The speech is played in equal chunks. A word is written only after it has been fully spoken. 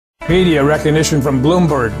Media recognition from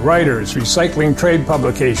Bloomberg, Reuters, recycling trade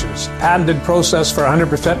publications. Patented process for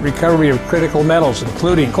 100% recovery of critical metals,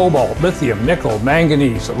 including cobalt, lithium, nickel,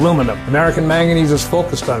 manganese, aluminum. American Manganese is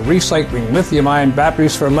focused on recycling lithium-ion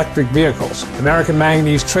batteries for electric vehicles. American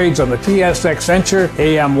Manganese trades on the TSX Venture,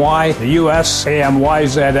 AMY, the US,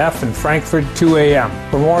 AMYZF, and Frankfurt 2AM.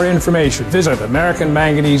 For more information, visit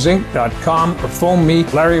AmericanManganeseInc.com or phone me,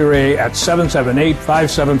 Larry Ray, at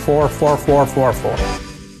 778-574-4444.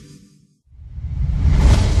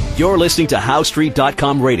 You're listening to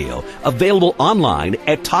HowStreet.com radio, available online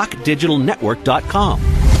at TalkDigitalNetwork.com.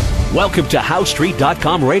 Welcome to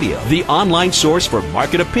HowStreet.com radio, the online source for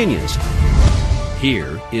market opinions.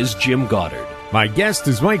 Here is Jim Goddard. My guest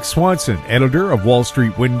is Mike Swanson, editor of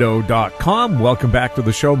WallStreetWindow.com. Welcome back to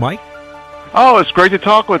the show, Mike. Oh, it's great to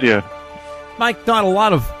talk with you. Mike, not a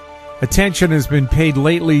lot of attention has been paid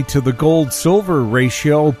lately to the gold-silver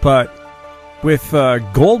ratio, but with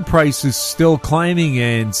gold prices still climbing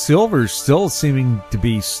and silver still seeming to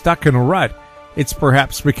be stuck in a rut, it's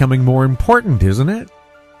perhaps becoming more important, isn't it?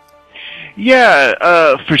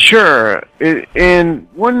 Yeah, for sure. And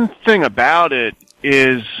one thing about it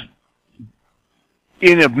is,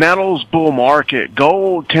 in a metals bull market,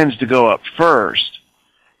 gold tends to go up first,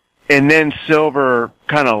 and then silver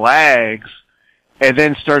kind of lags, and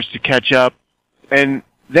then starts to catch up, and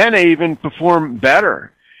then they even perform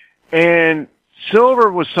better. And silver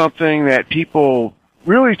was something that people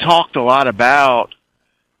really talked a lot about.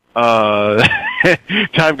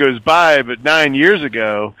 Time goes by, but 9 years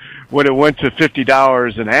ago, when it went to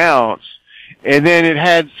 $50 an ounce, and then it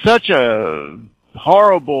had such a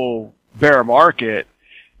horrible bear market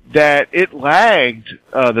that it lagged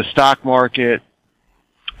the stock market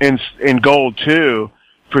in gold too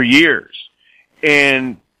for years.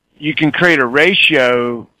 And you can create a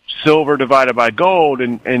ratio, silver divided by gold,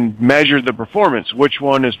 and measure the performance, which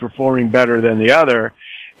one is performing better than the other.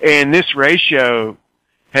 And this ratio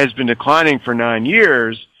has been declining for 9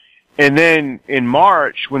 years. And then in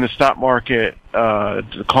March, when the stock market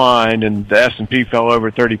declined and the S&P fell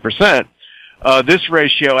over 30%, this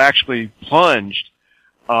ratio actually plunged.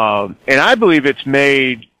 And I believe it's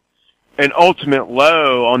made an ultimate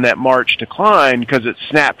low on that March decline because it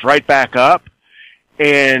snapped right back up.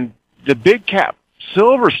 And the big cap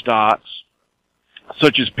silver stocks,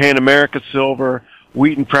 such as Pan America Silver,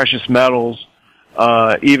 Wheaton Precious Metals,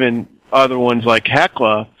 even other ones like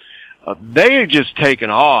Hecla, they have just taken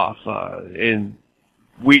off. In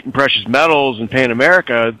Wheaton Precious Metals and Pan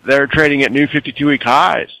America, they're trading at new 52-week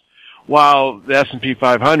highs, while the S&P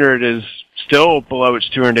 500 is still below its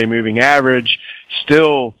 200-day moving average,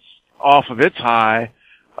 still off of its high.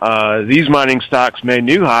 These mining stocks made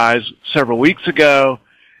new highs several weeks ago.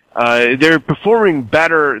 They're performing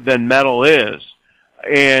better than metal is.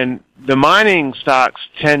 And the mining stocks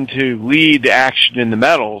tend to lead the action in the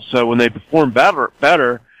metals. So when they perform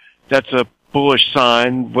better, that's a bullish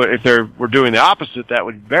sign. But if we're doing the opposite, that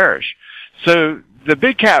would be bearish. So the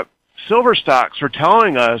big cap silver stocks are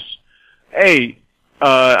telling us, hey,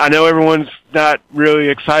 I know everyone's not really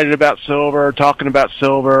excited about silver, talking about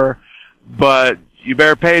silver, but you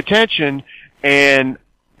better pay attention. And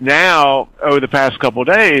now, over the past couple of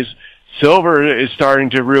days, silver is starting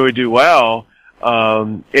to really do well,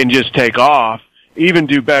 and just take off, even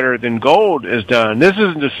do better than gold has done. This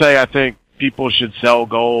isn't to say I think people should sell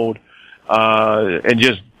gold, and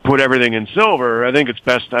just put everything in silver. I think it's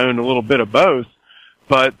best to own a little bit of both.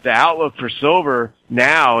 But the outlook for silver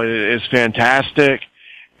now is fantastic.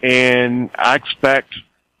 And I expect,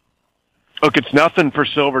 look, it's nothing for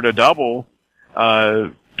silver to double,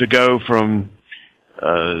 to go from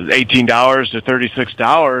 $18 to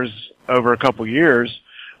 $36 over a couple years.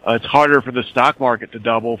 It's harder for the stock market to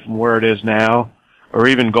double from where it is now, or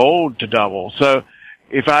even gold to double. So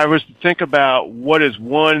if I was to think about what is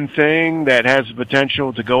one thing that has the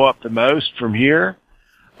potential to go up the most from here,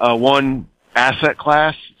 one asset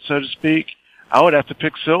class, so to speak, I would have to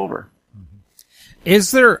pick silver. Is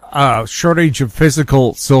there a shortage of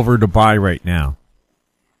physical silver to buy right now?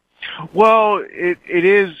 Well, it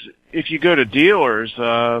is. If you go to dealers,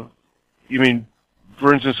 you mean,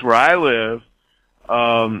 for instance, where I live,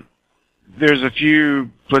 there's a few,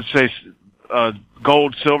 let's say,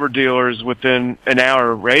 gold, silver dealers within an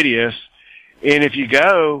hour radius. And if you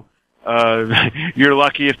go, you're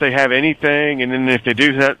lucky if they have anything. And then if they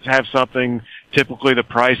do have something, typically the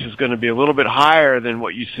price is going to be a little bit higher than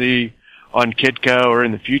what you see on Kitco or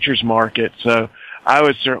in the futures market. So I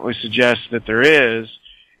would certainly suggest that there is.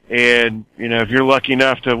 And, you know, if you're lucky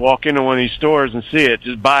enough to walk into one of these stores and see it,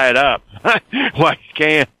 just buy it up while you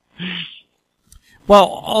can. Well,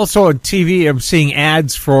 also on TV, I'm seeing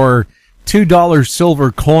ads for $2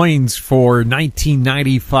 silver coins for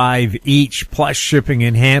 $19.95 each, plus shipping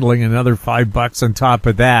and handling, another $5 on top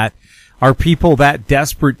of that. Are people that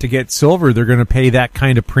desperate to get silver, they're going to pay that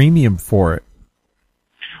kind of premium for it?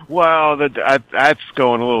 Well, that's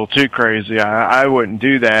going a little too crazy. I wouldn't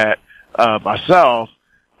do that myself.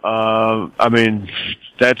 I mean,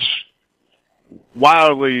 that's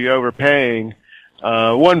wildly overpaying.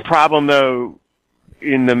 One problem, though,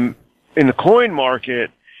 in the coin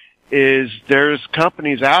market is there's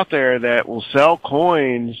companies out there that will sell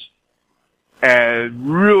coins at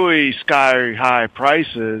really sky high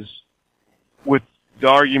prices with the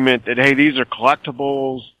argument that, hey, these are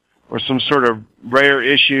collectibles or some sort of rare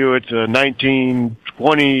issue. It's a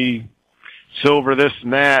 1920 silver, this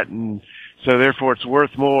and that, and so therefore it's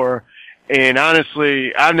worth more. And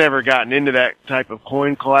honestly, I've never gotten into that type of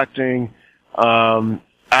coin collecting. I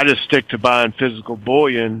just stick to buying physical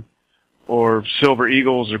bullion or silver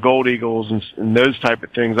eagles or gold eagles and those type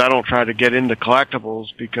of things. I don't try to get into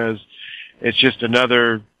collectibles because it's just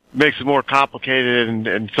makes it more complicated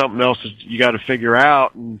and something else that you got to figure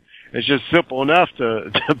out. And it's just simple enough to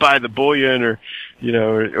buy the bullion or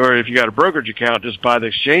if you got a brokerage account, just buy the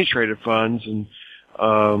exchange traded funds. And,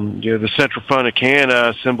 the Central Fund of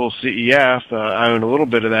Canada, symbol CEF, I own a little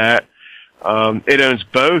bit of that. It owns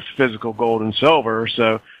both physical gold and silver,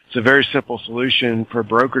 so it's a very simple solution for a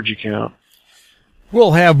brokerage account.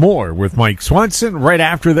 We'll have more with Mike Swanson right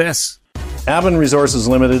after this. Avon Resources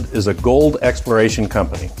Limited is a gold exploration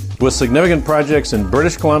company with significant projects in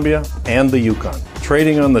British Columbia and the Yukon.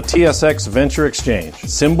 Trading on the TSX Venture Exchange,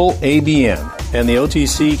 symbol ABN, and the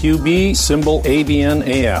OTCQB, symbol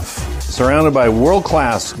ABNAF. Surrounded by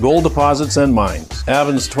world-class gold deposits and mines,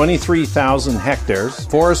 Avon's 23,000 hectares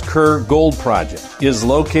Forest Kerr Gold Project is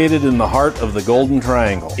located in the heart of the Golden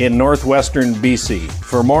Triangle in northwestern BC.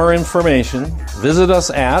 For more information, visit us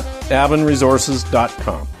at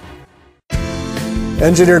avonresources.com.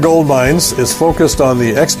 Engineer Gold Mines is focused on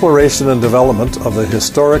the exploration and development of the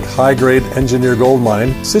historic high-grade Engineer Gold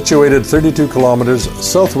Mine situated 32 kilometers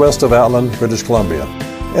southwest of Atlin, British Columbia.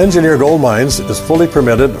 Engineer Gold Mines is fully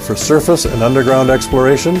permitted for surface and underground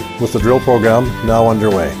exploration with the drill program now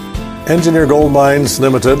underway. Engineer Gold Mines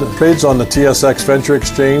Limited trades on the TSX Venture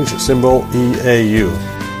Exchange, symbol EAU.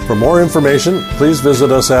 For more information, please visit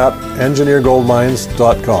us at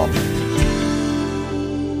engineergoldmines.com.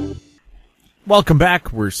 Welcome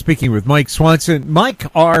back. We're speaking with Mike Swanson. Mike,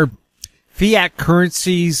 are fiat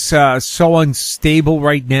currencies so unstable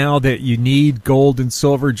right now that you need gold and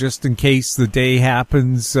silver just in case the day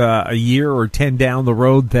happens a year or 10 down the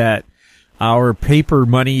road that our paper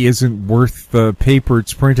money isn't worth the paper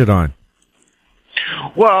it's printed on?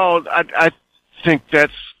 Well, I think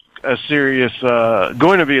that's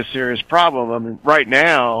going to be a serious problem. I mean, right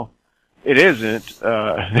now it isn't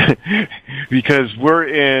because we're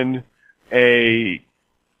in they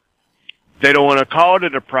don't want to call it a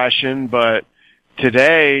depression, but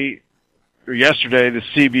yesterday, the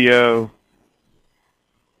CBO,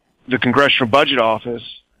 the Congressional Budget Office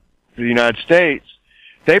for the United States,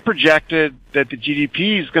 they projected that the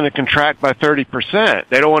GDP is going to contract by 30%.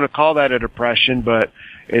 They don't want to call that a depression, but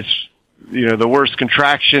it's, the worst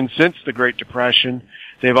contraction since the Great Depression.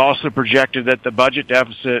 They've also projected that the budget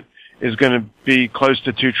deficit is going to be close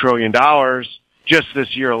to $2 trillion just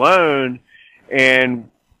this year alone. And,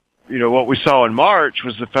 what we saw in March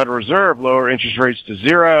was the Federal Reserve lower interest rates to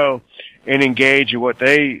zero and engage in what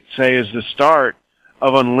they say is the start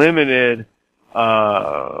of unlimited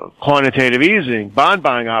quantitative easing, bond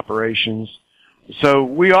buying operations. So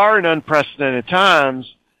we are in unprecedented times.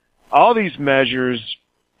 All these measures,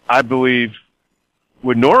 I believe,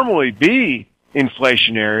 would normally be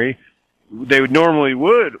inflationary. They would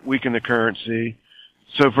weaken the currency.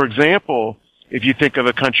 So, for example, if you think of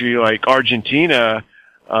a country like Argentina,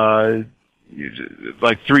 like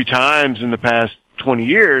 3 times in the past 20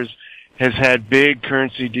 years, has had big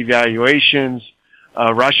currency devaluations.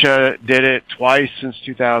 Russia did it twice since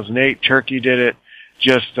 2008. Turkey did it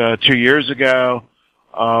just 2 years ago.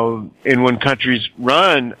 And when countries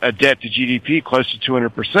run a debt to GDP close to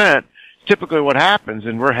 200%, typically what happens,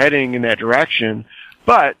 and we're heading in that direction.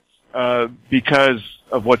 But because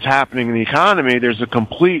of what's happening in the economy, there's a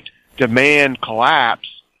complete demand collapse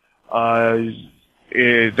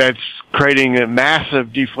that's creating a massive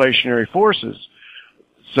deflationary forces.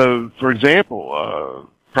 So, for example,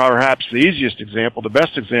 perhaps the easiest example, the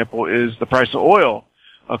best example, is the price of oil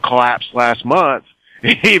collapsed last month.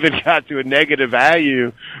 It even got to a negative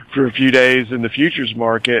value for a few days in the futures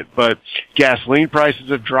market, but gasoline prices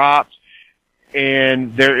have dropped,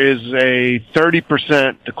 and there is a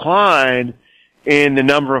 30% decline in the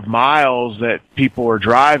number of miles that people are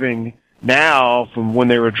driving now from when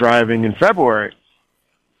they were driving in February.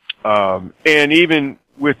 And even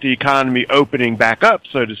with the economy opening back up,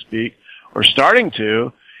 so to speak, or starting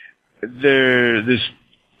to, this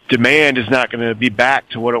demand is not going to be back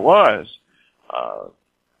to what it was.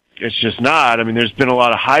 It's just not. I mean, there's been a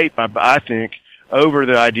lot of hype, I think, over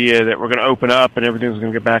the idea that we're going to open up and everything's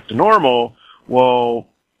going to get back to normal. Well,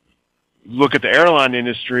 look at the airline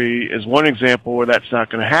industry as one example where that's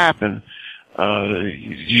not going to happen.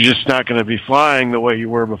 You're just not going to be flying the way you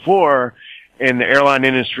were before, and the airline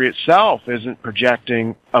industry itself isn't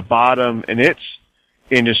projecting a bottom in its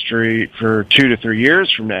industry for 2 to 3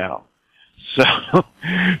 years from now.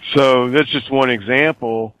 So that's just one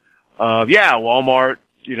example of, Walmart,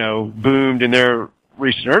 boomed in their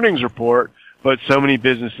recent earnings report, but so many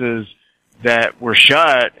businesses that were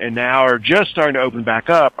shut and now are just starting to open back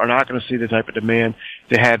up are not going to see the type of demand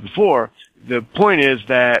they had before. The point is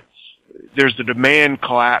that there's the demand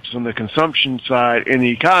collapse on the consumption side in the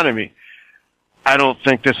economy. I don't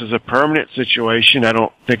think this is a permanent situation. I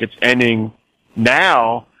don't think it's ending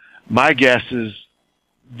now. My guess is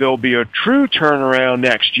there'll be a true turnaround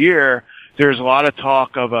next year. There's a lot of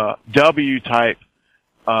talk of a W-type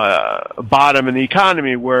bottom in the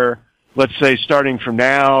economy where, let's say, starting from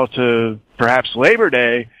now to perhaps Labor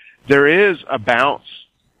Day, there is a bounce,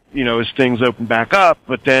 as things open back up,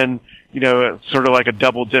 but then, it's sort of like a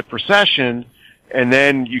double dip recession, and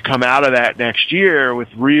then you come out of that next year with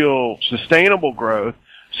real sustainable growth,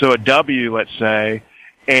 so a W, let's say,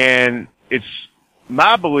 and it's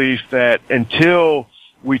my belief that until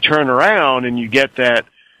we turn around and you get that,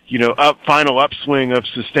 final upswing of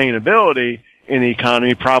sustainability in the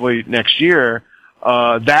economy, probably next year,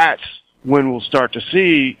 that's when we'll start to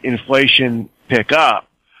see inflation pick up.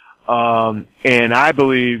 And I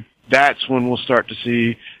believe that's when we'll start to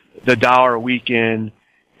see the dollar weaken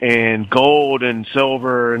and gold and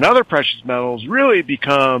silver and other precious metals really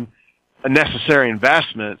become a necessary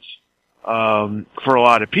investments, for a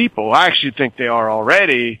lot of people. I actually think they are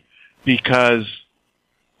already because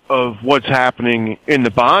of what's happening in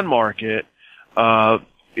the bond market.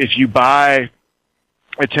 If you buy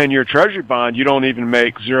a 10-year treasury bond, you don't even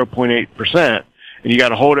make 0.8%, and you got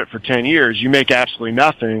to hold it for 10 years. You make absolutely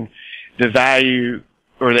nothing. The value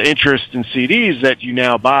or the interest in CDs that you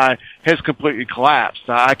now buy has completely collapsed.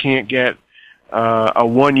 I can't get a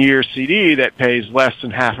 1-year CD that pays less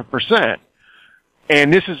than 0.5%.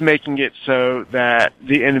 And this is making it so that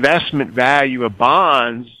the investment value of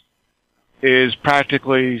bonds is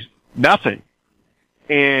practically nothing.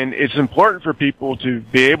 And it's important for people to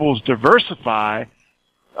be able to diversify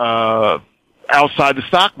outside the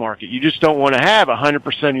stock market. You just don't want to have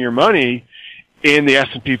 100% of your money in the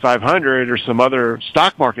S&P 500 or some other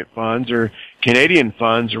stock market funds or Canadian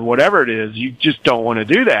funds or whatever it is. You just don't want to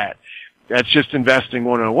do that. That's just investing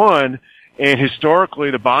 101. And historically,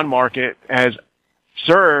 the bond market has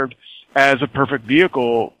served as a perfect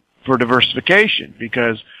vehicle for diversification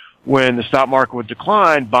because when the stock market would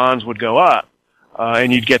decline, bonds would go up,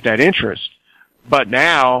 and you'd get that interest. But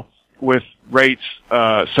now, with rates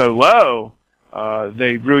so low,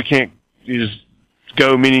 they really can't just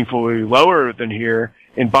go meaningfully lower than here,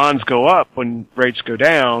 and bonds go up when rates go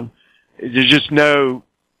down. There's just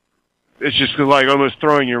it's just like almost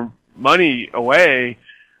throwing your money away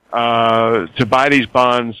to buy these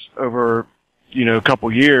bonds over, a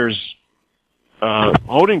couple years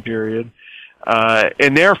holding period.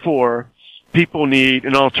 And therefore, people need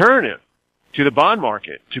an alternative to the bond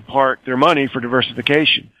market to park their money for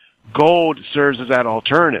diversification. Gold serves as that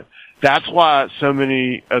alternative. That's why so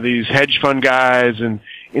many of these hedge fund guys and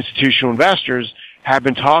institutional investors have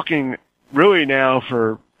been talking really now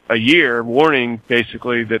for a year, warning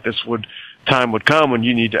basically that time would come when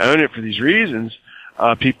you need to own it for these reasons.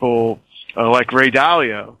 People like Ray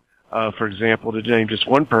Dalio, for example, to name just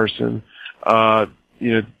one person, I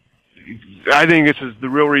think this is the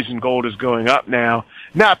real reason gold is going up now,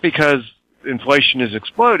 not because inflation is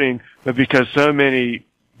exploding, but because so many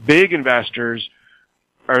big investors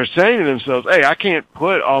are saying to themselves, hey, I can't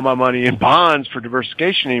put all my money in bonds for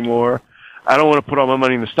diversification anymore. I don't want to put all my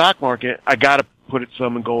money in the stock market. I got to put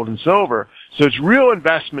some in gold and silver. So it's real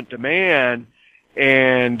investment demand,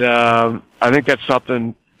 and I think that's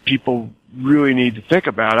something people really need to think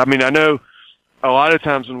about. I mean, I know a lot of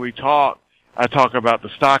times when we talk, I talk about the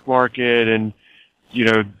stock market and,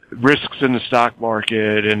 risks in the stock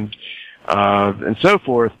market and so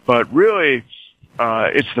forth. But really,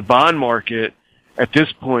 it's the bond market at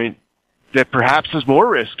this point that perhaps is more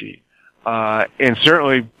risky, and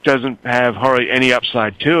certainly doesn't have hardly any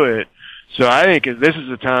upside to it. So I think this is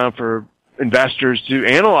a time for investors to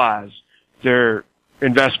analyze their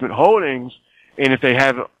investment holdings, and if they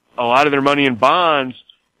have a lot of their money in bonds,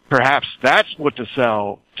 perhaps that's what to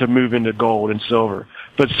sell to move into gold and silver.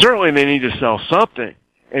 But certainly they need to sell something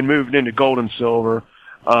and move into gold and silver.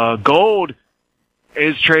 Gold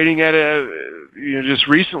is trading at just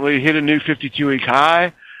recently hit a new 52-week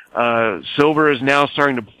high. Silver is now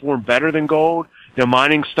starting to perform better than gold. The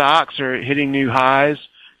mining stocks are hitting new highs.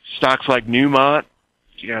 Stocks like Newmont,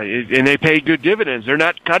 and they pay good dividends. They're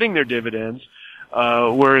not cutting their dividends,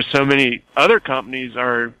 whereas so many other companies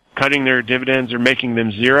are cutting their dividends or making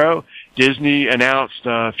them zero. Disney announced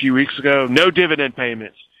a few weeks ago no dividend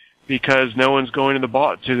payments because no one's going to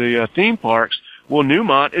the theme parks. Well,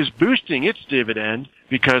 Newmont is boosting its dividend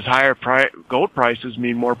because higher gold prices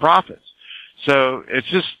mean more profits. So it's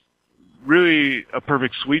just really a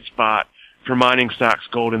perfect sweet spot for mining stocks,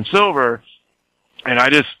 gold and silver. And I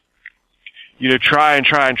just, try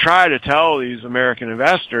to tell these American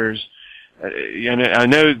investors, and I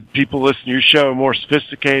know people listening to your show are more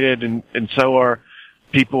sophisticated and so are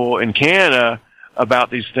people in Canada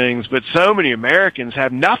about these things, but so many Americans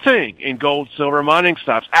have nothing in gold, silver, mining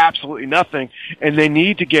stocks, absolutely nothing, and they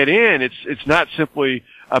need to get in. It's not simply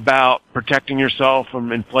about protecting yourself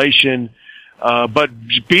from inflation, but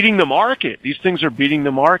beating the market. These things are beating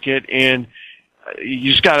the market, and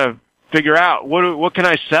you just gotta figure out what can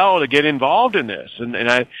I sell to get involved in this? And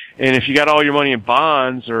if you got all your money in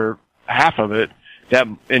bonds or half of it,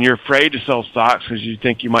 and you're afraid to sell stocks because you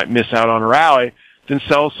think you might miss out on a rally, then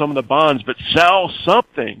sell some of the bonds, but sell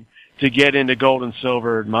something to get into gold and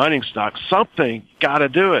silver and mining stocks. Something, gotta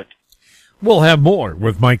do it. We'll have more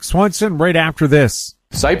with Mike Swanson right after this.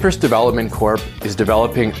 Cypress Development Corp is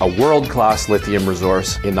developing a world-class lithium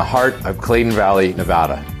resource in the heart of Clayton Valley,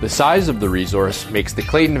 Nevada. The size of the resource makes the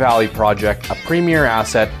Clayton Valley project a premier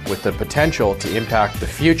asset with the potential to impact the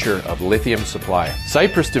future of lithium supply.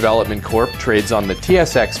 Cypress Development Corp trades on the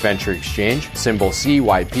TSX Venture Exchange, symbol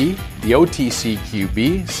CYP, the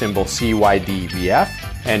OTCQB, symbol CYDVF,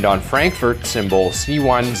 and on Frankfurt, symbol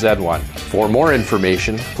C1Z1. For more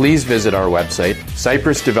information, please visit our website,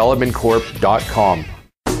 cypressdevelopmentcorp.com.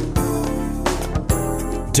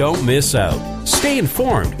 Don't miss out. Stay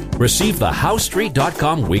informed. Receive the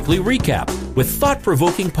HowStreet.com weekly recap with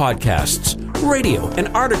thought-provoking podcasts, radio, and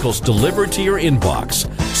articles delivered to your inbox.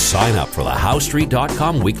 Sign up for the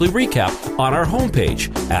HowStreet.com weekly recap on our homepage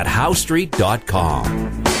at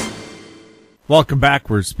HowStreet.com. Welcome back.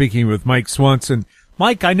 We're speaking with Mike Swanson.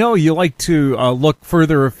 Mike, I know you like to look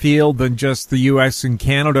further afield than just the U.S. and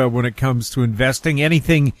Canada when it comes to investing.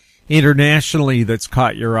 Anything internationally that's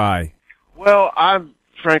caught your eye? Well, I'm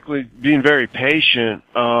frankly being very patient.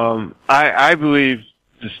 I believe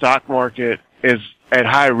the stock market is at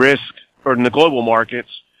high risk, or in the global markets,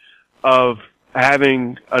 of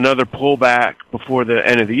having another pullback before the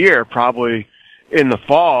end of the year, probably in the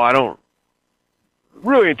fall. I don't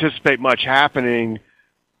really anticipate much happening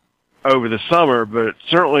over the summer, but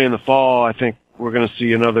certainly in the fall, I think we're going to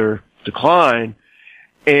see another decline.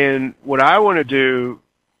 And what I want to do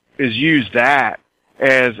is use that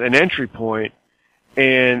as an entry point.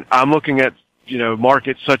 And I'm looking at,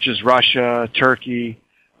 markets such as Russia, Turkey,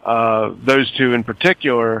 those two in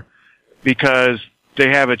particular, because they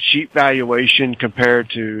have a cheap valuation compared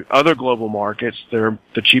to other global markets. They're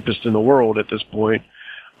the cheapest in the world at this point,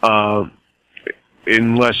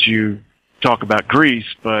 unless you talk about Greece,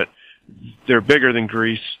 but they're bigger than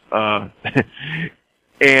Greece.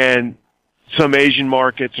 And some Asian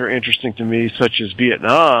markets are interesting to me, such as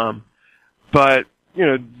Vietnam. But,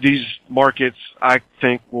 these markets, I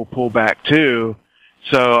think, will pull back too.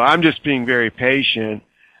 So I'm just being very patient.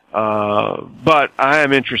 But I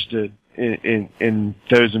am interested in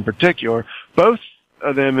those in particular. Both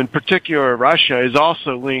of them, in particular, Russia is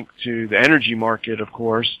also linked to the energy market, of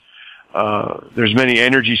course. There's many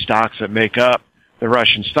energy stocks that make up the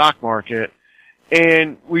Russian stock market.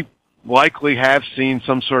 And we likely have seen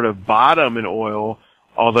some sort of bottom in oil,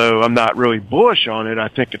 although I'm not really bullish on it. I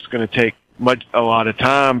think it's going to take a lot of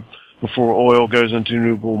time before oil goes into a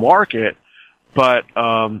new bull market. But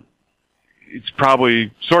it's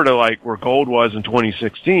probably sort of like where gold was in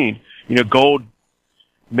 2016. Gold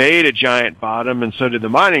made a giant bottom, and so did the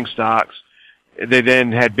mining stocks. They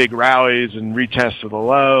then had big rallies and retests of the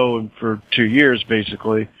low and for 2 years,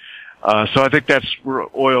 basically. So I think that's where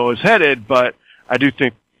oil is headed. But I do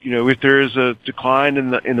think, if there is a decline in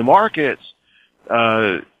the markets,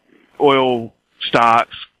 oil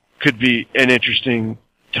stocks could be an interesting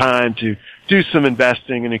time to do some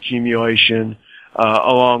investing and accumulation,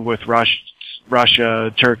 along with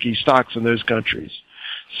Russia, Turkey, stocks in those countries.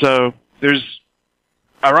 So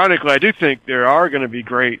ironically, I do think there are going to be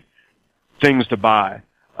great things to buy.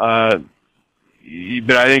 But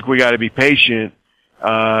I think we got to be patient.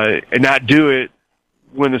 and not do it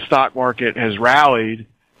when the stock market has rallied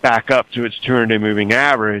back up to its 200-day moving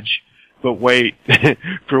average, but wait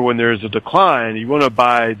for when there's a decline. You want to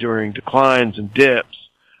buy during declines and dips,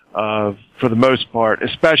 for the most part,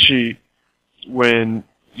 especially when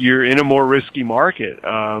you're in a more risky market.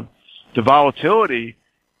 The volatility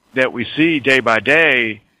that we see day by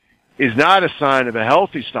day is not a sign of a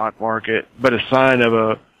healthy stock market, but a sign of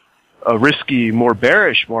a risky, more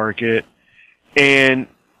bearish market. And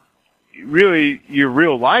really, your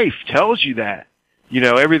real life tells you that.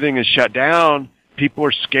 Everything is shut down. People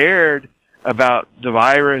are scared about the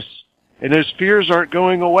virus, and those fears aren't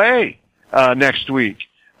going away next week,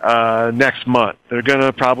 next month. They're going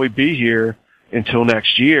to probably be here until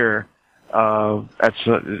next year. They're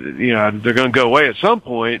going to go away at some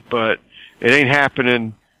point, but it ain't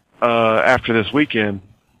happening after this weekend.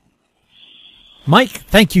 Mike,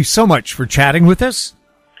 thank you so much for chatting with us.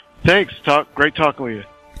 Thanks. Great talking with you.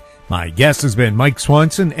 My guest has been Mike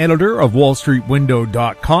Swanson, editor of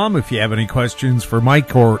WallStreetWindow.com. If you have any questions for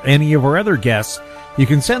Mike or any of our other guests, you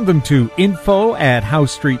can send them to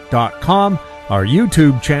info@HowStreet.com. Our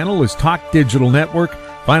YouTube channel is Talk Digital Network.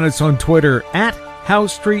 Find us on Twitter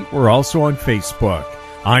 @HowStreet. We're also on Facebook.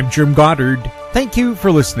 I'm Jim Goddard. Thank you for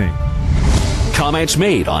listening. Comments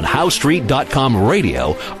made on HowStreet.com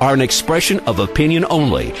radio are an expression of opinion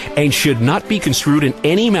only and should not be construed in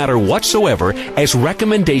any matter whatsoever as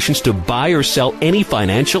recommendations to buy or sell any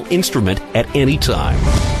financial instrument at any time.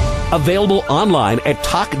 Available online at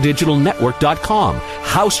TalkDigitalNetwork.com.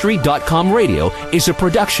 HowStreet.com radio is a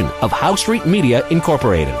production of HowStreet Media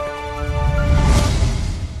Incorporated.